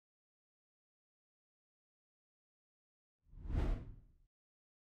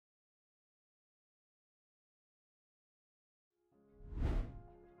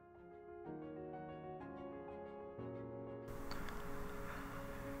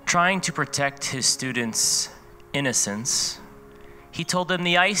Trying to protect his students' innocence, he told them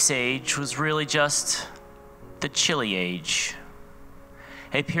the Ice Age was really just the Chili Age,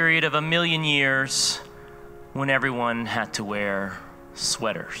 a period of 1,000,000 years when everyone had to wear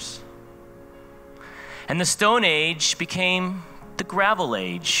sweaters. And the Stone Age became the Gravel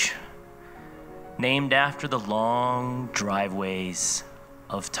Age, named after the long driveways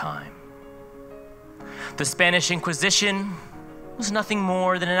of time. The Spanish Inquisition was nothing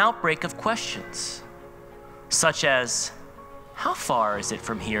more than an outbreak of questions, such as, how far is it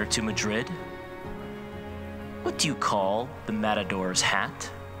from here to Madrid? What do you call the matador's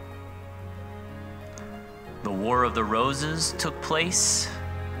hat? The War of the Roses took place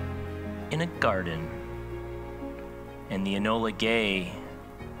in a garden, and the Enola Gay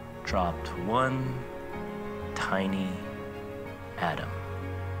dropped one tiny atom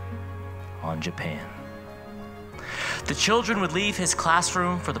on Japan. The children would leave his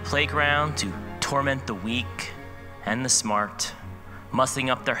classroom for the playground to torment the weak and the smart,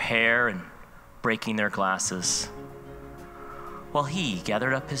 mussing up their hair and breaking their glasses, while he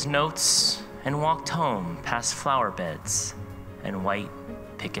gathered up his notes and walked home past flower beds and white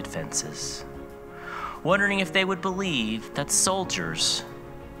picket fences, wondering if they would believe that soldiers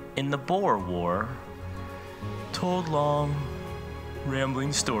in the Boer War told long,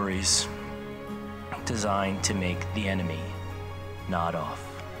 rambling stories designed to make the enemy nod off.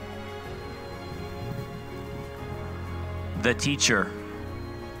 The teacher.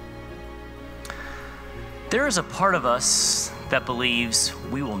 There is a part of us that believes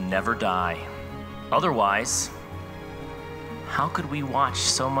we will never die. Otherwise, how could we watch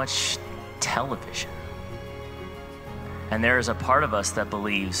so much television? And there is a part of us that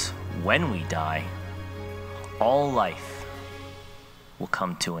believes when we die, all life will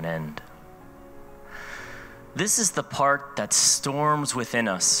come to an end. This is the part that storms within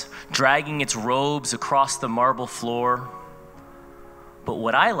us, dragging its robes across the marble floor. But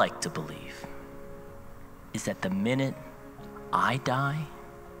what I like to believe is that the minute I die,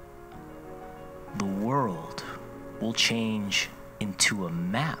 the world will change into a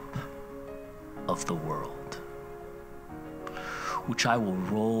map of the world, which I will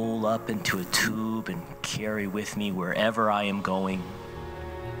roll up into a tube and carry with me wherever I am going.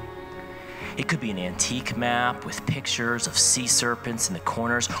 It could be an antique map with pictures of sea serpents in the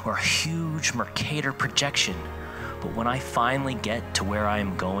corners, or a huge Mercator projection. But when I finally get to where I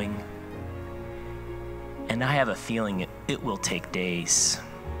am going, and I have a feeling it will take days,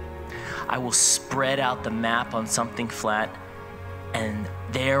 I will spread out the map on something flat, and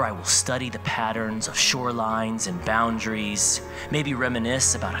there I will study the patterns of shorelines and boundaries, maybe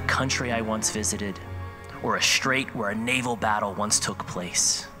reminisce about a country I once visited, or a strait where a naval battle once took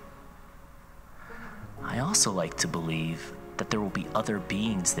place. I also like to believe that there will be other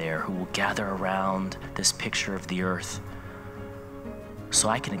beings there who will gather around this picture of the earth, so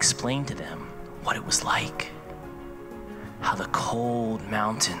I can explain to them what it was like, how the cold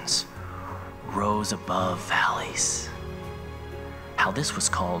mountains rose above valleys, how this was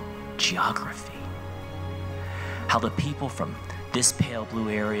called geography, how the people from this pale blue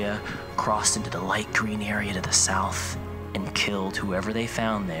area crossed into the light green area to the south and killed whoever they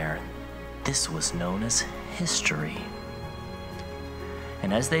found there. This was known as history.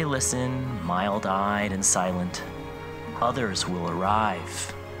 And as they listen, mild-eyed and silent, others will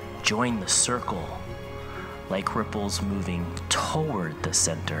arrive, join the circle, like ripples moving toward the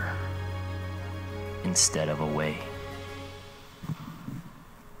center instead of away.